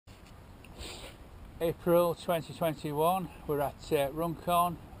April 2021, we're at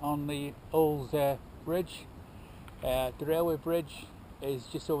Runcorn on the old bridge. The railway bridge is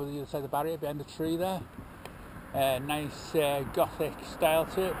just over the other side of the barrier, behind the tree there. Nice Gothic style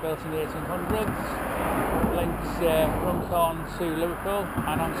to it, built in the 1800s. Links Runcorn to Liverpool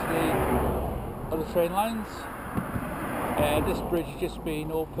and onto the other train lines. This bridge has just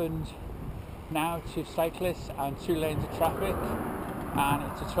been opened now to cyclists and 2 lanes of traffic,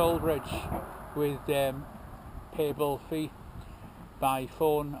 and it's a toll bridge with payable fee by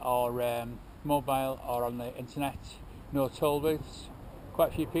phone or mobile or on the internet. No toll booths.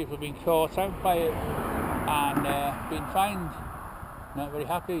 Quite a few people have been caught out by it and been fined. Not very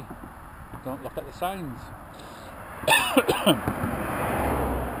happy. Don't look at the signs.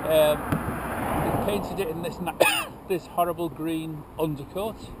 They painted it in this horrible green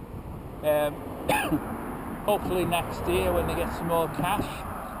undercoat. Hopefully next year, when they get some more cash,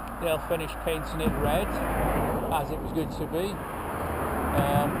 they'll finish painting it red, as it was good to be,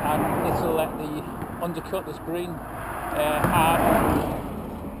 and this will let the undercut this green hard.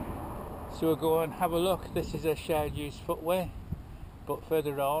 So we'll go and have a look. This is a shared use footway, but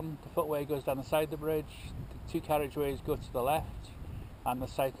further on the footway goes down the side of the bridge, the 2 carriageways go to the left, and the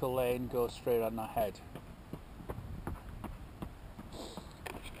cycle lane goes straight on ahead.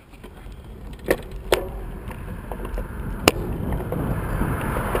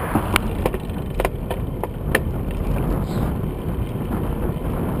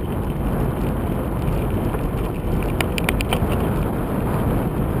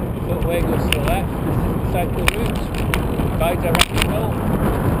 Footway goes to the left. This is the cycle route, bi-directional.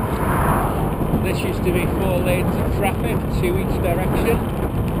 This used to be 4 lanes of traffic, 2 each direction.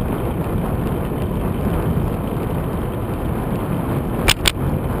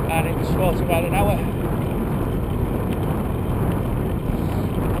 And it was 40 miles an hour.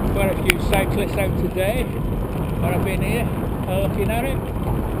 Quite a few cyclists out today when I've been here looking at it.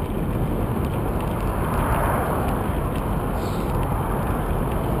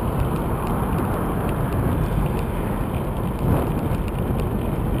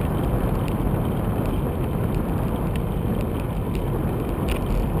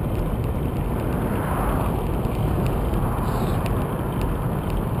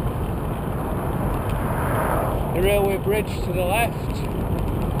 The railway bridge to the left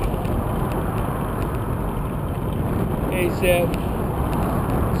is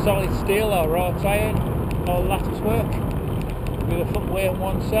solid steel or wrought iron or lattice work with a footway on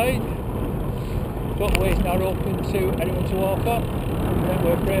one side. Footway is not open to anyone to walk on.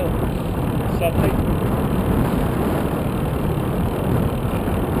 Network rail, sadly.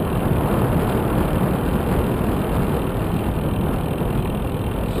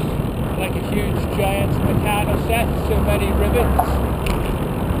 Like a huge giant Meccano set, so many rivets.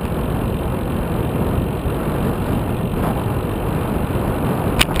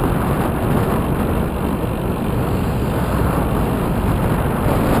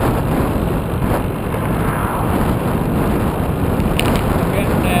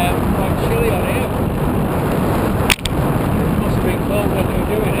 It's getting quite chilly on here. Must have been cold when they were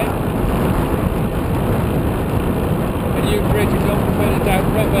doing it. A new bridge is open further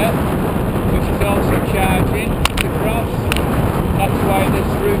downriver, which is also charging to cross. That's why this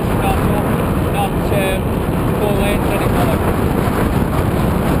route's not 4 lanes anymore.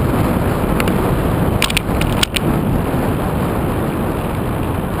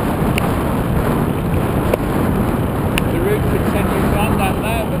 The route continues on down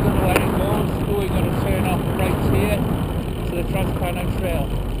there, but I don't know where it goes. So we're going to turn off right here to the Trans Penine Trail.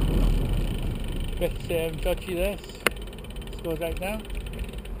 Bit dodgy this. Let's go right down.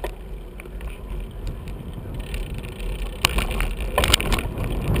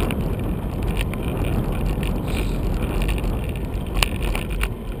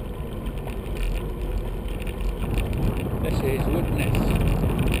 This is Widnes.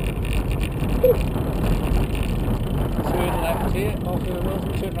 Turn left here, off the road,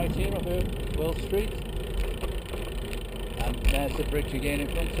 turn right here, off Will Street. And there's the bridge again in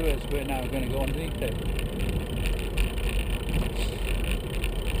front of us. We're now going to go underneath it.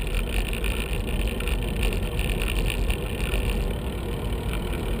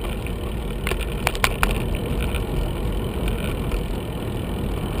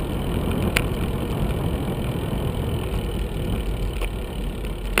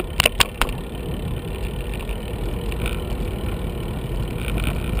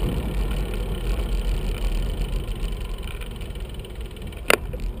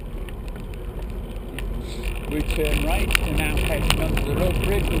 We turn right and now heading onto the road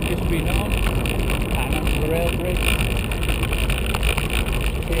bridge we've just been on and onto the rail bridge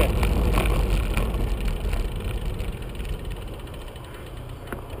here.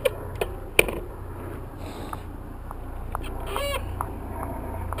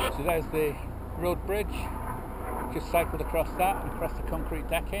 So there's the road bridge, just cycled across that and across the concrete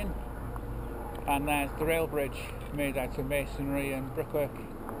decking, and there's the rail bridge made out of masonry and brickwork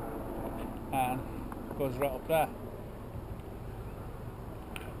and goes right up there.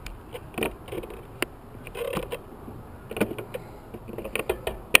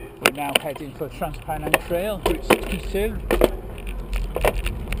 We're now heading for Trans Penine Trail, Route 62,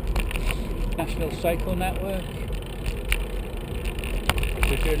 National Cycle Network.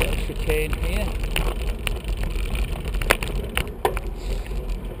 We do a little chicane here,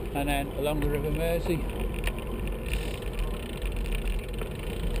 and then along the River Mersey.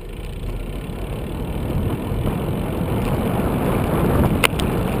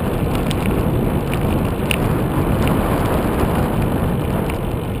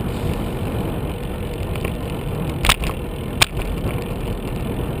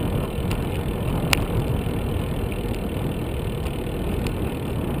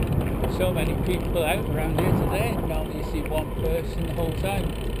 So many people out around here today. Normally you see one person the whole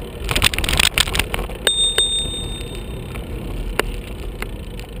time.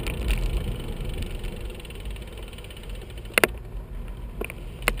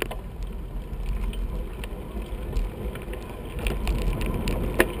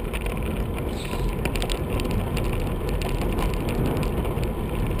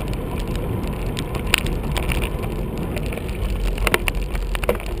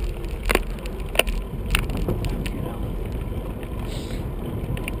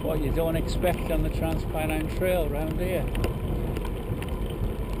 What you don't expect on the Trans Penine Trail around here.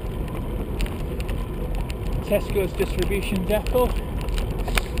 Tesco's distribution depot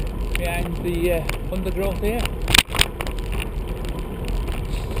behind the undergrowth here.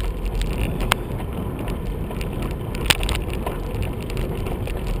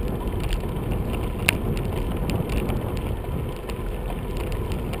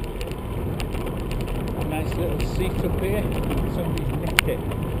 A nice little seat up here. Somebody's nicked it.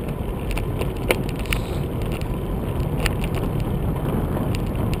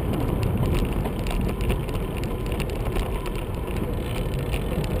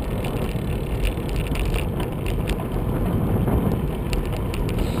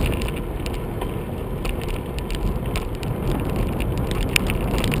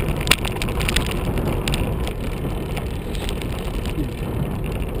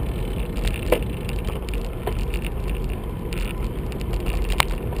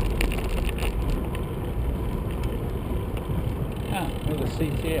 Another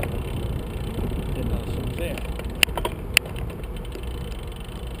seat here. Didn't know this was there.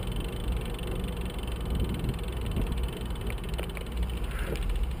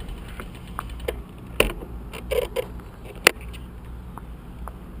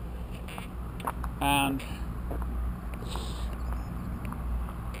 And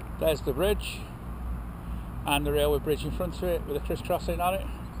there's the bridge and the railway bridge in front of it with a crisscrossing on it.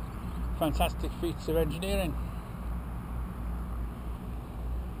 Fantastic feats of engineering.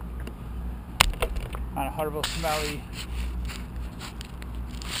 And a horrible smelly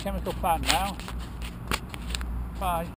chemical plant now. Bye.